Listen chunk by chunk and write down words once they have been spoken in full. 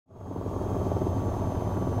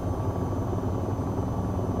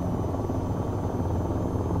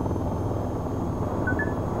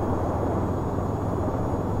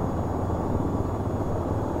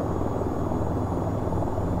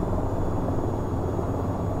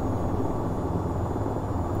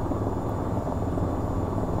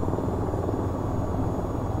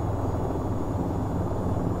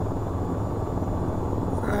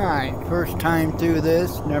time through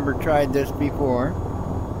this. Never tried this before.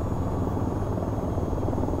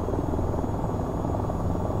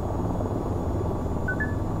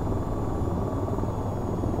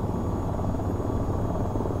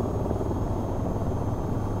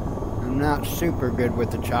 I'm not super good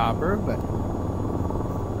with the chopper, but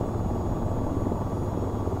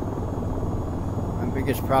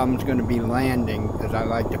biggest problem is going to be landing, because I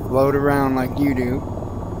like to float around like you do.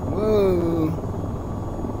 Whoa!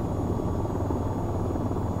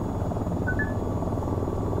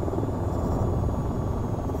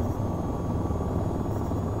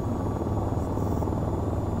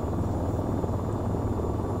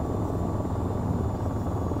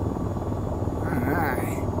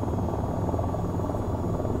 Alright.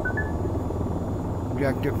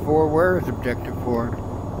 Objective 4, where is Objective 4?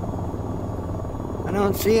 I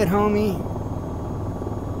don't see it, homie.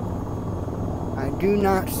 I do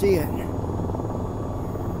not see it.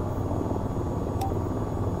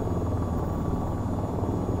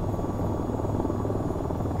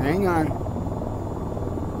 Hang on.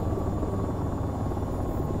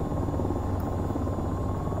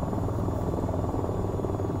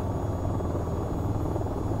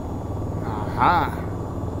 Aha.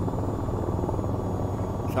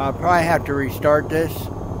 So I'll probably have to restart this.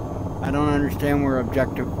 I don't understand where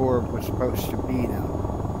Objective 4 was supposed to be,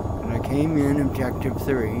 though. And I came in Objective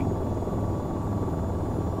 3.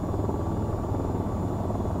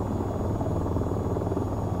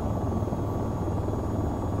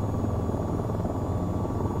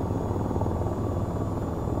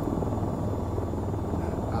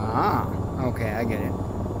 Ah, okay, I get it.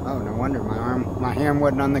 Oh, no wonder my hand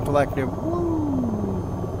wasn't on the collective. Woo!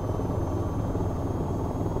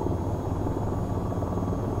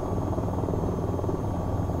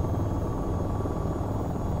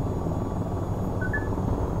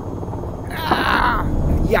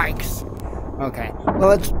 Yikes. Okay.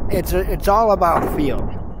 Well, it's all about feel.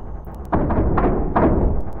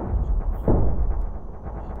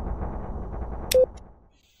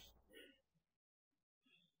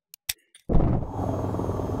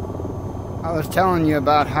 I was telling you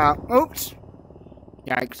about how. Oops.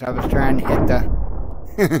 Yikes! I was trying to hit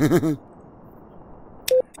the.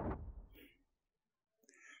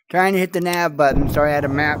 Trying to hit the nav button, so I had a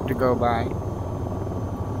map to go by.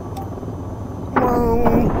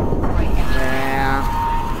 Whoa!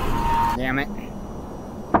 Yeah. Damn it.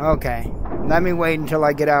 Okay. Let me wait until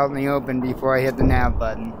I get out in the open before I hit the nav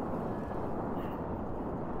button.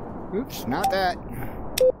 Oops, not that.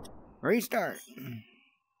 Restart.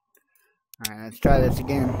 Alright, let's try this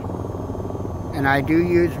again. And I do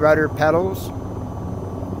use rudder pedals.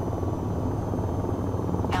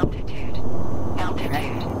 Altitude.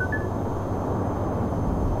 Altitude.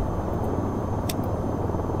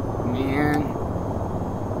 Man.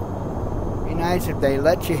 Be nice if they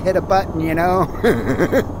let you hit a button, you know?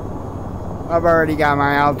 I've already got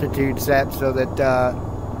my altitude set so that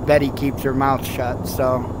Betty keeps her mouth shut,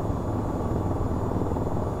 so.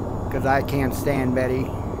 Because I can't stand Betty.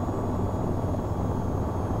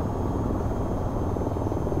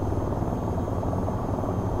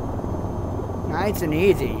 Nice and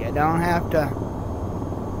easy. You don't have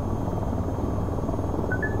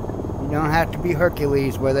to be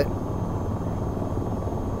Hercules with it.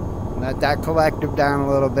 Let that collective down a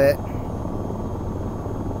little bit.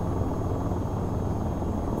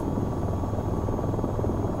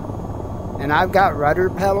 And I've got rudder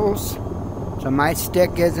pedals, so my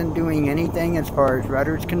stick isn't doing anything as far as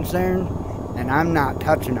rudder's concerned, and I'm not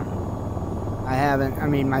touching them. I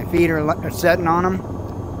mean, my feet are sitting on them,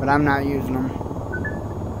 but I'm not using them.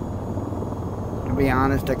 To be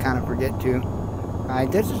honest, I kind of forget to.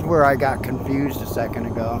 Alright, this is where I got confused a second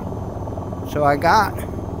ago. So I got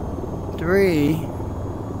 3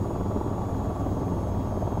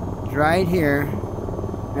 right here,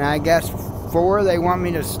 and I guess 4 they want me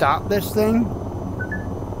to stop this thing.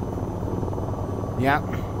 Yep,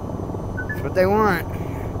 that's what they want.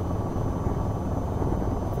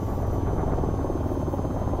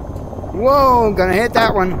 Whoa, gonna hit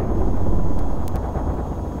that one.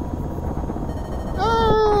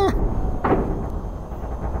 Ah!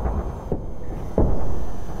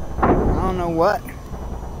 I don't know what.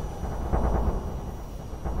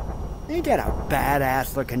 Ain't that a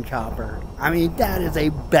badass looking chopper? I mean, that is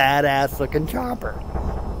a badass looking chopper.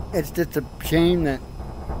 It's just a shame that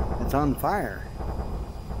it's on fire.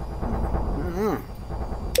 I don't know.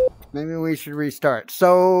 Maybe we should restart.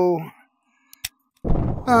 So, I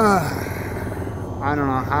don't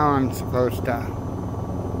know how I'm supposed to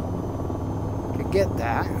get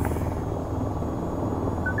that.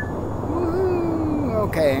 Woo!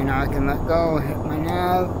 Okay, now I can let go, hit my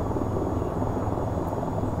nav.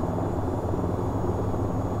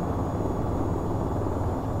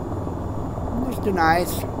 Just a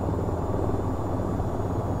nice,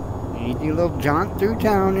 easy little jaunt through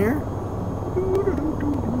town here.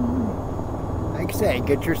 Like I say,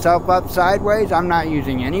 get yourself up sideways. I'm not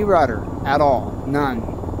using any rudder at all. None.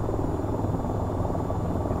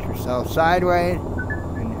 Get yourself sideways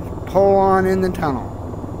and just pull on in the tunnel.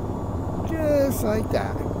 Just like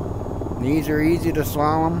that. These are easy to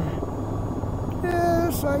slalom.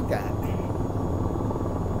 Just like that.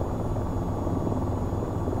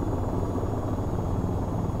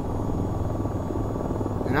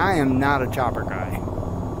 And I am not a chopper guy.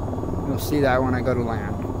 You'll see that when I go to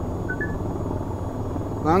land.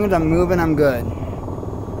 As long as I'm moving, I'm good.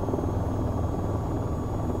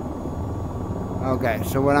 Okay,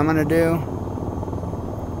 so what I'm going to do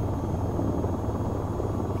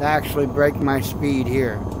is actually break my speed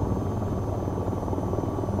here.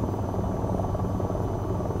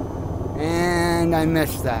 And I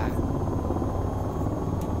missed that.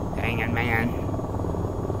 Dang it, man.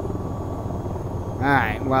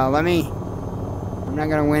 Alright, well, I'm not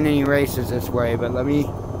going to win any races this way, but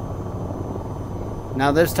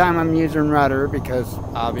now this time I'm using rudder because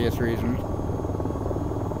obvious reasons.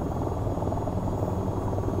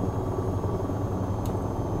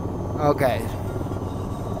 Okay.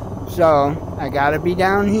 So, I got to be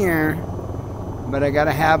down here, but I got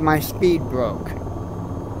to have my speed broke.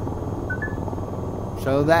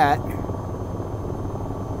 So that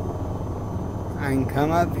I can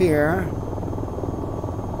come up here.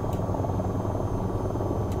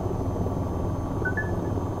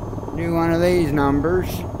 Do one of these numbers.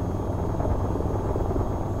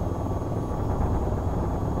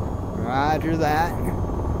 Roger that.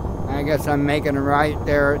 I guess I'm making a right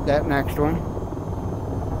there at that next one.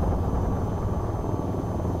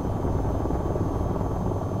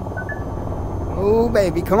 Oh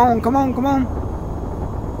baby, come on, come on, come on.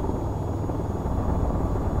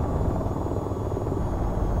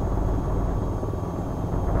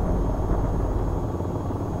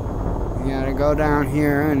 You gotta go down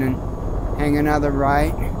here and then hang another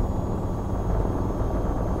right.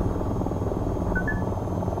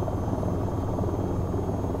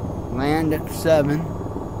 Land at 7.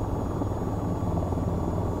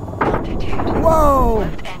 Altitude. Whoa!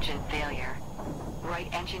 Left engine failure. Right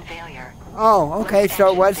engine failure. Oh, okay, Left so it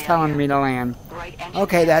engine was failure. telling me to land. Right engine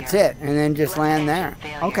Okay, that's failure. it. And then just Left land there. engine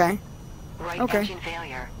failure. Okay. Right Okay. engine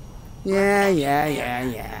failure. Yeah, Left yeah, engine yeah,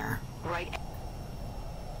 failure. yeah. Right.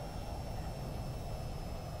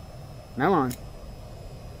 Come on.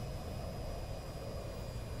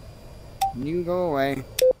 You go away.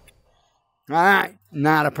 Alright,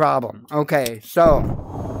 not a problem. Okay, so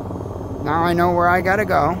now I know where I gotta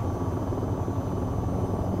go.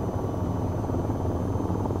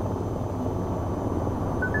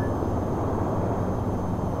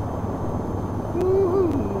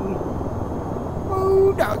 Woo-hoo.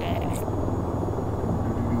 Woo, doggy.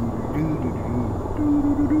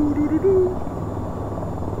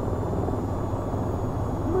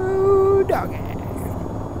 Woo, doggy.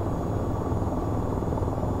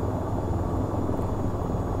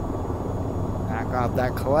 Off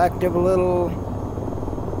that collective a little,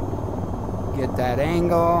 get that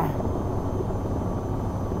angle,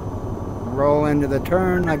 roll into the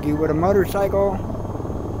turn like you would a motorcycle.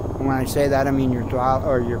 And when I say that, I mean your throttle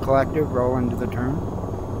or your collective, roll into the turn.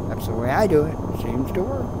 That's the way I do it. Seems to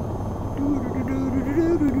work.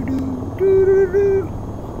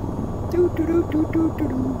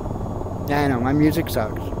 Yeah, I know, my music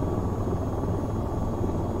sucks.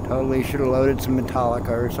 Totally should have loaded some Metallica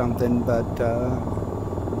or something, but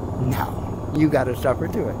no, you got to suffer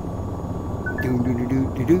through it.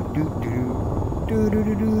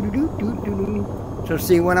 So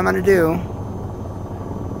see what I'm gonna do.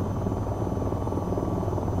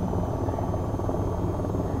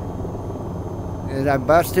 Is I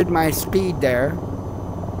busted my speed there,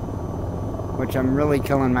 which I'm really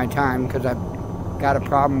killing my time because I've got a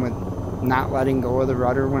problem with not letting go of the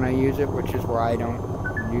rudder when I use it, which is why I don't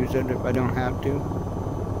use it if I don't have to.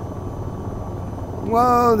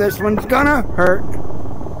 Whoa, this one's gonna hurt.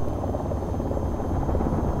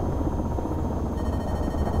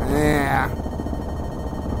 Yeah.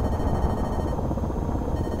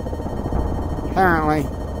 Apparently,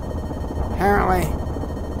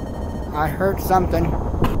 I hurt something.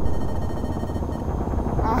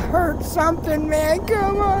 I hurt something, man.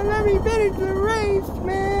 Come on, let me finish the race,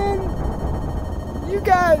 man. You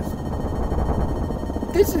guys.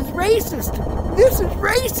 This is racist. This is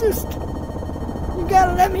racist. You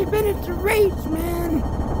gotta let me finish the race, man.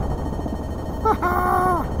 Ha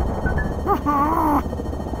ha. Ha ha.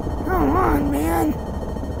 Come on, man.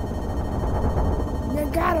 You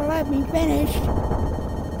gotta let me finish.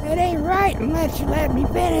 It ain't right unless you let me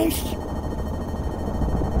finish.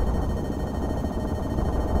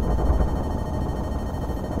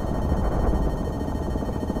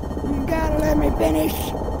 You gotta let me finish.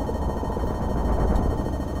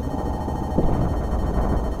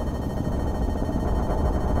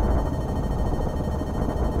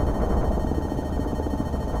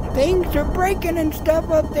 Things are breaking and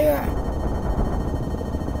stuff up there.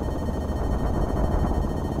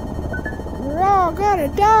 We're all gonna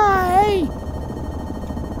die.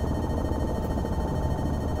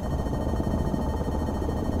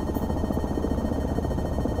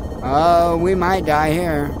 Oh, we might die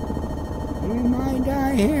here. We might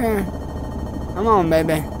die here. Come on,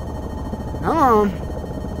 baby. Come on.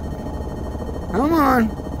 Come on.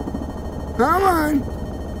 Come on.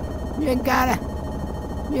 You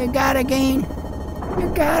gotta gain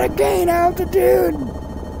altitude.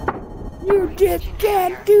 You just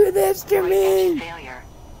can't do this to me.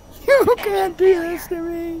 You can't do this to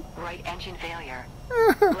me. Right engine failure.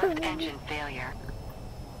 Left engine failure.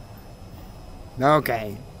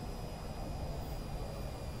 Okay.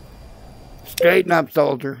 Straighten up,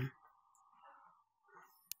 soldier.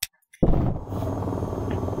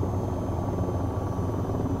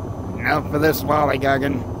 Enough for this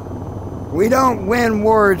lollygagging. We don't win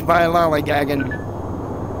wars by lollygagging.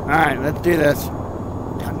 Alright, let's do this.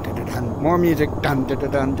 Dun, dun, dun, dun. More music. Dun, dun,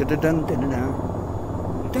 dun, dun, dun, dun, dun, dun,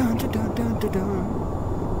 dun. Dun, dun, dun, dun, dun,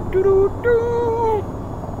 dun. Do, do, do.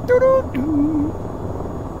 Do, do, do.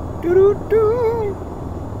 Do, do, do.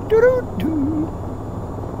 Do, do, do.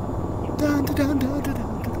 Dun, dun, dun, dun, dun,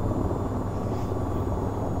 dun.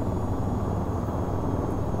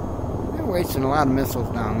 They're wasting a lot of missiles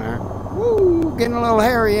down there. Woo, getting a little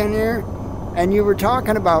hairy in here. And you were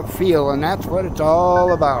talking about feel, and that's what it's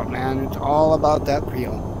all about, man. It's all about that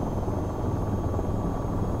feel.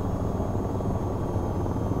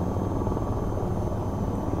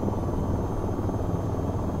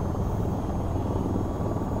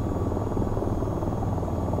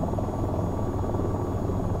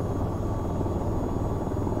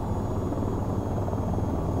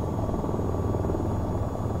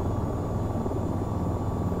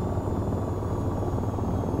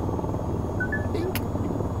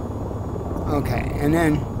 Okay, and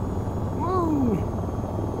then, whoa.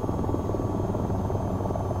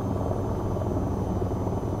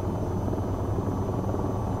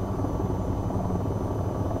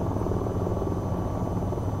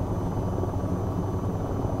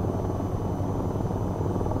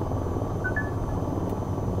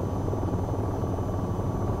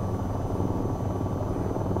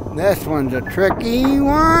 This one's a tricky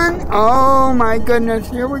one. Oh my goodness,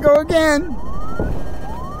 here we go again.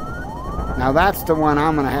 Now that's the one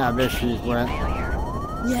I'm going to have issues with.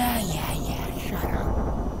 Yeah, shut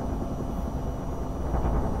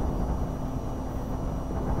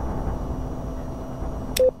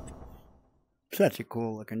up. Such a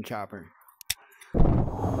cool looking chopper.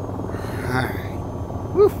 Alright.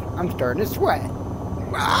 Woof, I'm starting to sweat.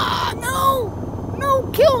 Ah, no! No,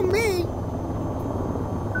 kill me!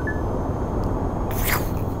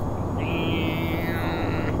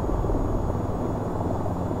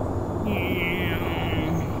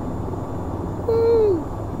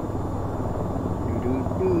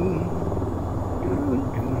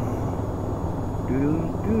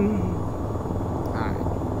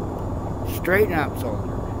 Straighten up,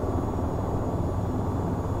 soldier.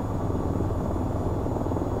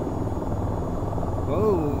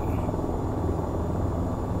 Whoa.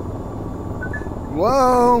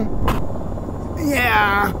 Whoa.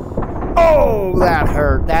 Yeah. Oh, that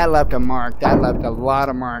hurt. That left a mark. That left a lot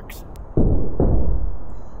of marks.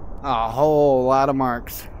 A whole lot of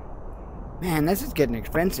marks. Man, this is getting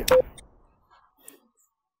expensive.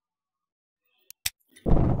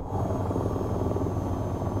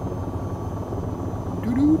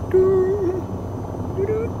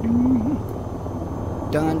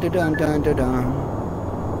 Dun dun dun dun dun dun.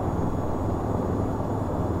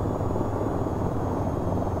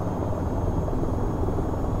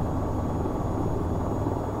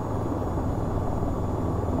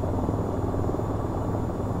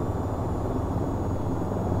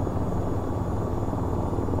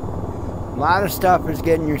 A lot of stuff is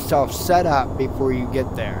getting yourself set up before you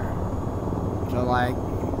get there. So like,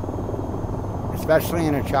 especially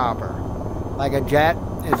in a chopper. Like a jet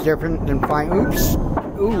is different than flying. Oops.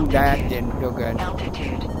 Ooh, that didn't feel good.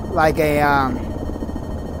 Like a,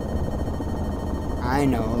 I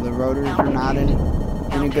know, the rotors are not in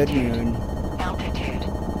a good mood.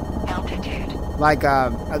 Like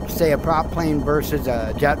say a prop plane versus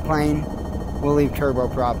a jet plane. We'll leave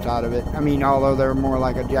turboprops out of it. I mean, although they're more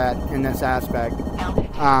like a jet in this aspect.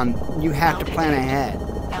 You have to plan ahead.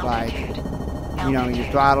 Like, you know, your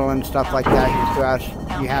throttle and stuff like that, your thrust,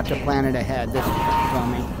 you have to plan it ahead. This is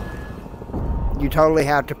filming. You totally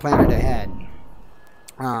have to plan it ahead.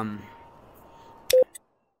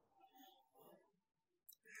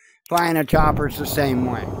 Flying a chopper is the same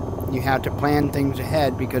way. You have to plan things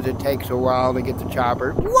ahead because it takes a while to get the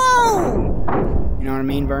chopper. Whoa! You know what I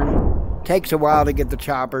mean, Vern? It takes a while to get the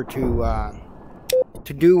chopper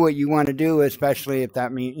to do what you want to do, especially if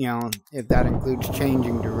that mean, you know, if that includes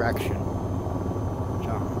changing direction.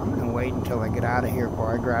 So I'm gonna wait until I get out of here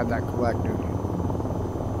before I grab that collector.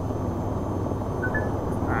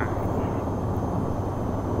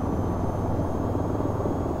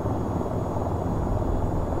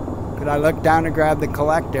 But I look down to grab the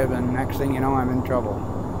collective, and next thing you know, I'm in trouble.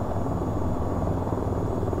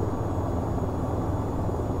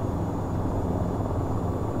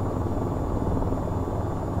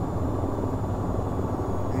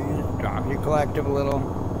 And just drop your collective a little,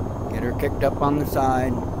 get her kicked up on the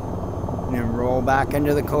side, and then roll back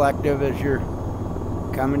into the collective as you're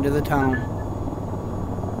coming to the tone.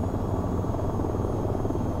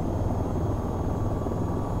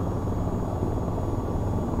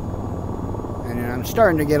 I'm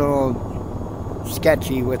starting to get a little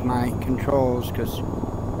sketchy with my controls because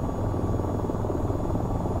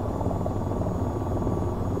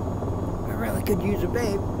I really could use a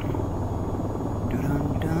babe.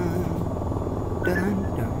 Dun-dun-dun,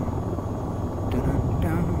 dun-dun-dun,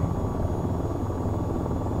 dun-dun-dun.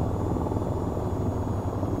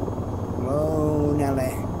 Whoa,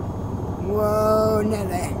 Nelly. Whoa,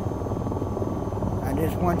 Nelly. I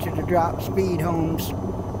just want you to drop speed, Holmes.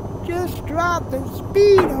 Just drop the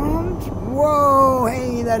speed, Holmes. Whoa,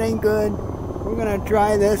 hey, that ain't good. We're gonna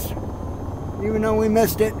try this, even though we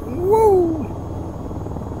missed it. Woo!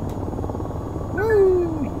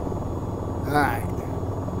 Woo! Alright.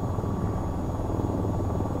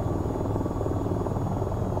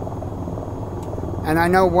 And I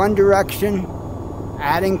know one direction,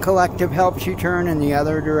 adding collective helps you turn, and the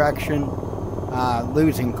other direction,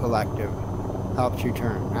 losing collective helps you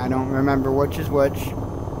turn. I don't remember which is which.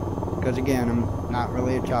 Because again, I'm not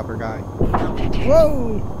really a chopper guy.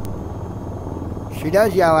 Whoa! She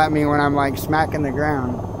does yell at me when I'm like smacking the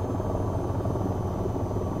ground.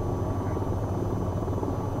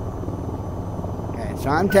 Okay, so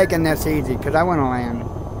I'm taking this easy because I want to land.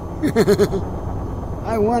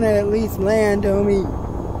 I want to at least land, homie.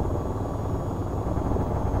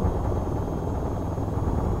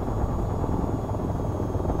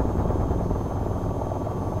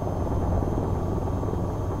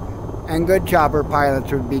 And good chopper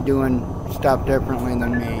pilots would be doing stuff differently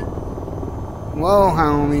than me. Whoa,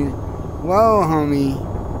 homie. Whoa, homie.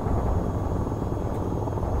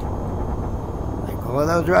 Let go of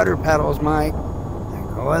those rudder pedals, Mike.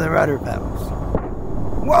 Let go of the rudder pedals.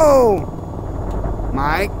 Whoa!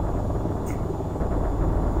 Mike.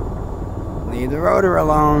 Leave the rotor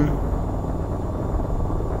alone.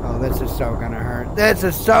 Oh, this is so gonna hurt. This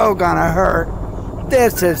is so gonna hurt.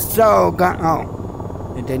 This is so gonna... Oh.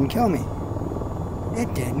 It didn't kill me.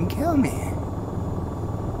 It didn't kill me.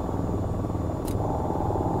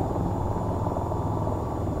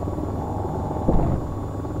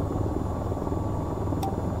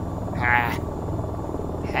 Ah.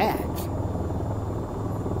 Hats.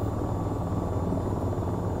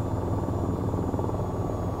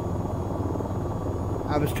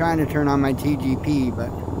 I was trying to turn on my TGP,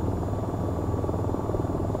 but...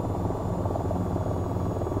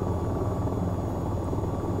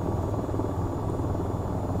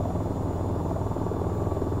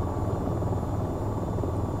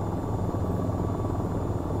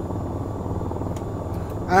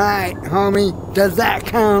 Alright, homie, does that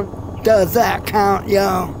count? Does that count,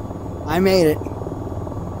 yo? I made it.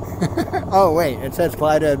 Oh, wait, it says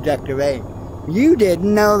fly to objective A. You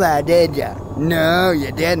didn't know that, did ya? No,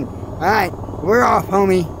 you didn't. Alright, we're off,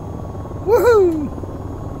 homie. Woohoo!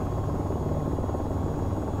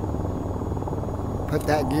 Put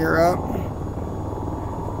that gear up.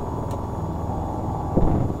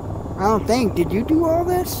 I don't think, did you do all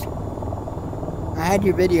this? I had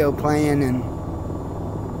your video playing and...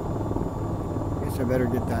 I better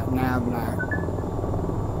get that nav back.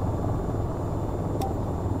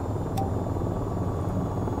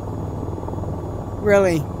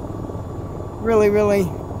 Really? Really, really?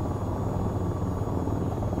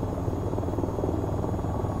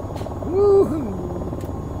 Woohoo!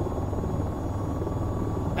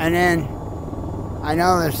 And then, I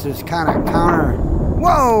know this is kind of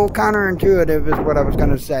counterintuitive is what I was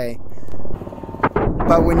going to say.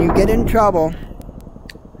 But when you get in trouble,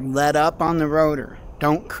 let up on the rotor.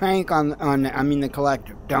 Don't crank on the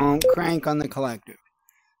collective. Don't crank on the collective.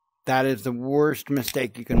 That is the worst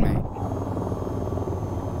mistake you can make.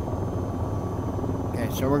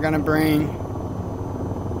 Okay, so we're going to bring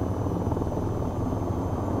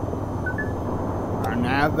our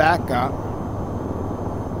nav back up.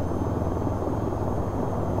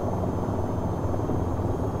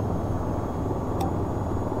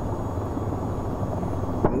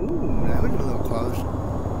 Ooh, that was a little close.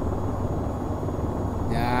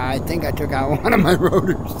 Yeah, I think I took out one of my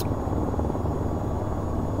rotors.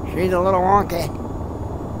 She's a little wonky.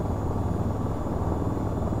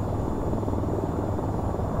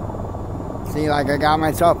 See, like I got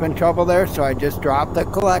myself in trouble there, so I just dropped the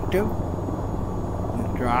collective.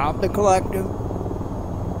 Just dropped the collective.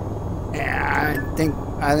 And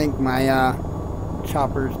I think my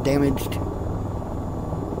chopper's damaged.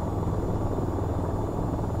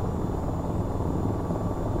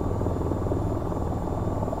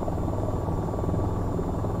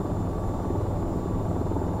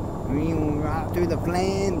 Right through the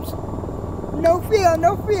flames. No fear,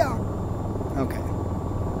 no fear. Okay.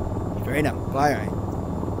 Straight up, fly right.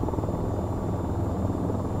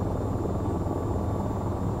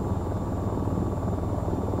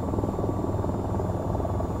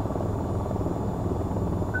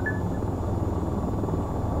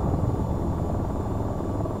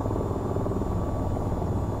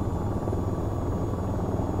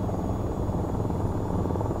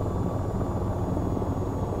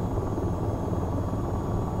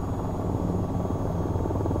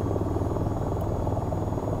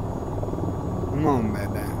 Come on,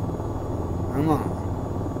 baby. Come on.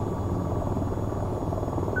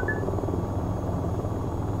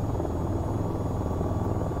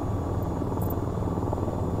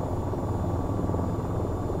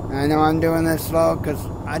 I know I'm doing this slow because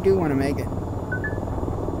I do want to make it.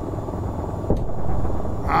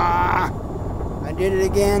 Ah! I did it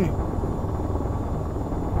again.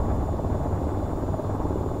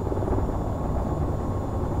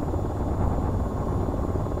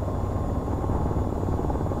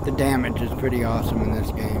 The damage is pretty awesome in this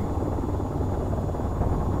game.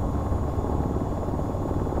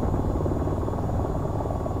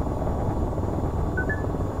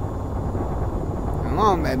 Come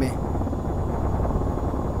on, baby.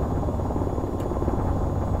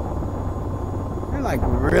 They're like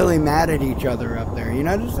really mad at each other up there. You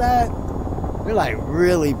notice that? They're like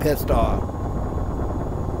really pissed off.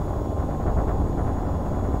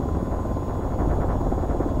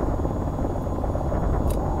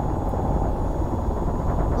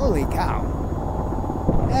 Holy cow.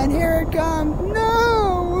 And here it comes.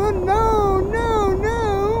 No, no, no,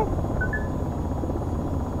 no.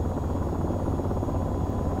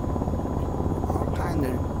 All kinds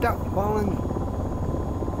of stuff falling.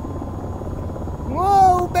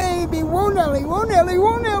 Whoa, baby. Whoa, Nelly. Whoa, Nelly.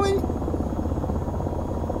 Whoa, Nelly.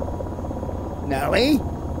 Nelly?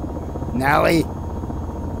 Nelly?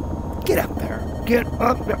 Get up there. Get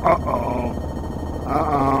up there. Uh-oh.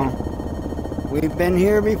 Uh-oh. We've been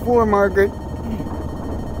here before, Margaret.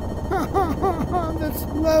 The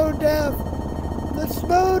slow death. The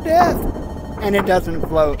slow death. And it doesn't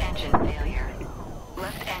float. Engine failure.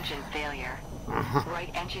 Left engine failure. Right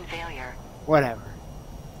engine failure. Whatever.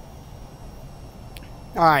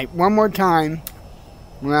 Alright, one more time.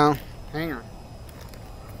 Well, hang on.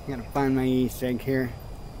 I gotta find my Easter egg here.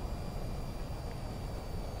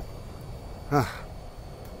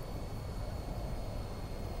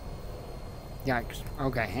 Yikes.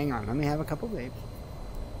 Okay, hang on. Let me have a couple babes.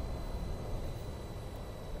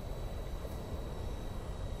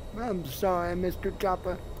 I'm sorry, Mr.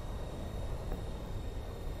 Chopper.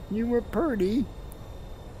 You were pretty.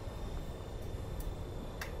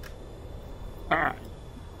 Alright.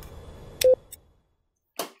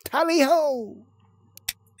 Tally-ho!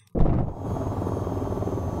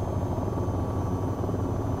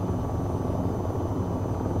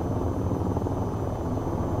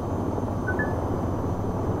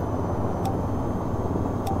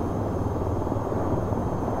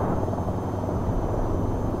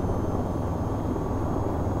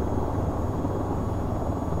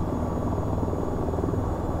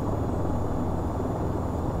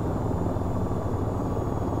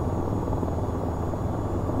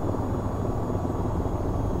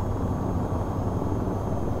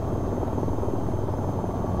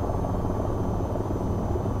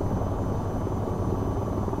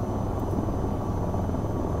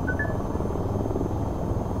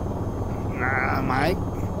 Mike.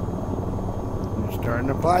 You're starting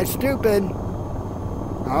to fly stupid.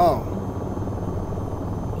 Oh.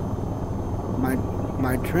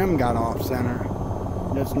 my trim got off center.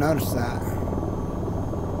 Just noticed that.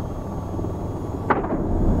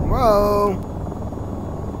 Whoa!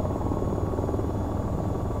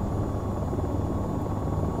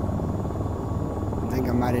 I think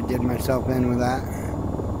I might have did myself in with that.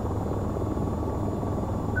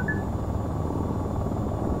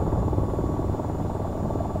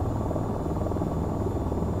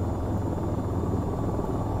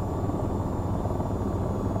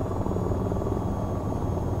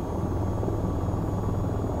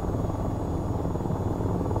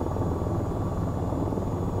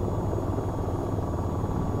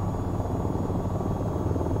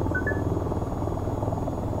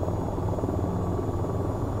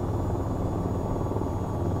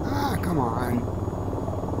 Come on.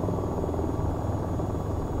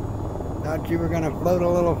 Thought you were gonna float a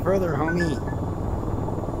little further, homie.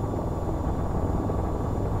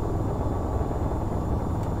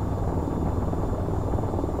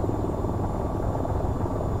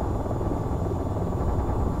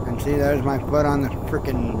 And see, there's my foot on the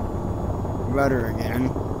frickin' rudder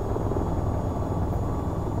again.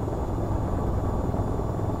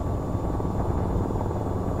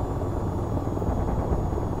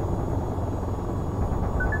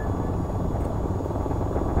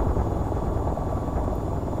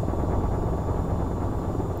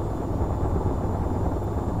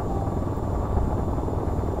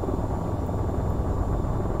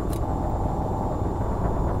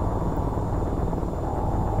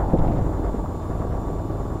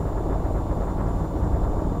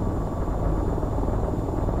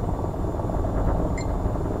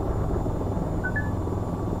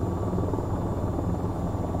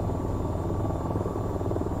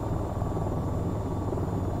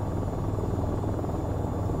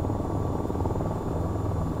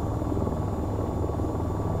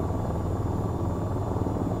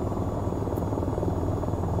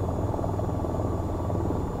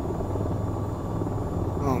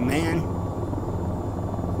 Oh man,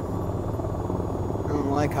 I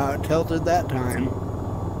don't like how it tilted that time.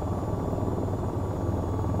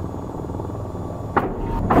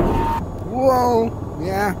 Whoa,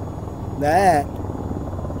 yeah, that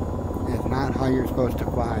is not how you're supposed to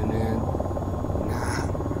fly, man.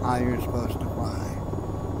 Not how you're supposed to fly.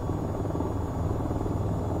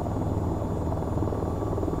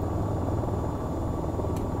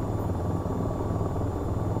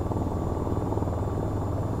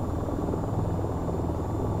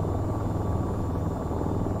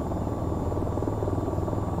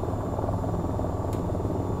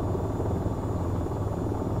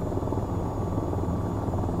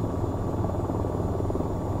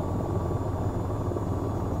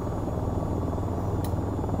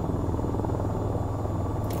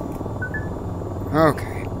 Okay.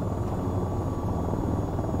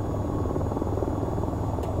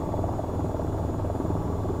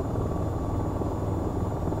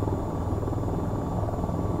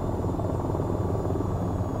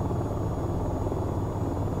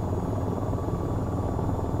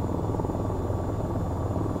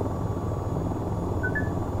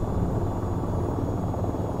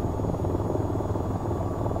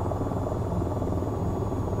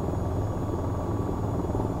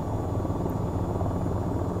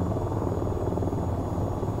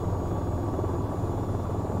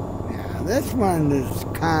 This one is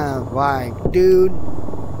kind of like, dude.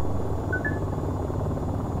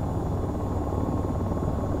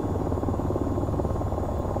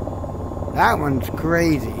 That one's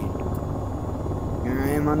crazy. Here I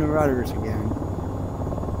am on the rudders again.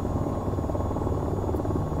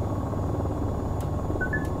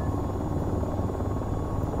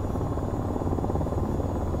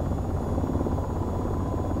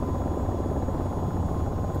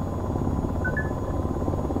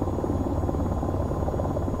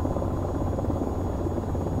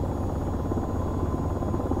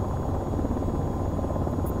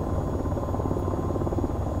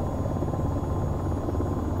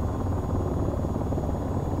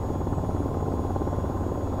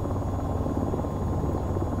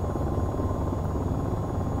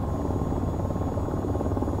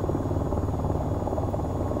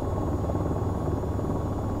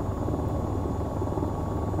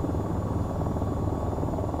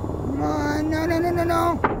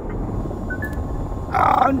 No.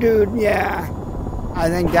 Oh, dude, yeah. I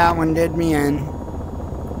think that one did me in.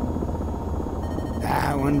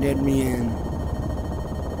 That one did me in.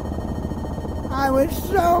 I was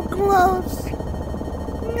so close.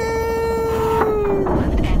 No.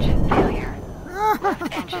 Left engine failure.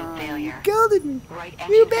 Left engine failure. Killed me. Right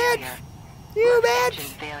engine You bitch. failure. You Left bitch.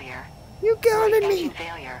 engine failure. You killed Right me. engine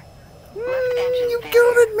failure. Left engine You failure.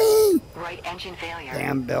 killed me! Right engine failure.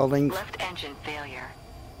 Damn buildings. Left engine failure.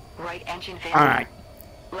 Right engine failure. Alright.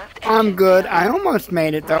 Left I'm engine good. failure. I almost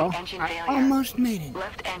made it though. Right engine I failure. almost made it.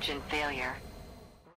 Left engine failure.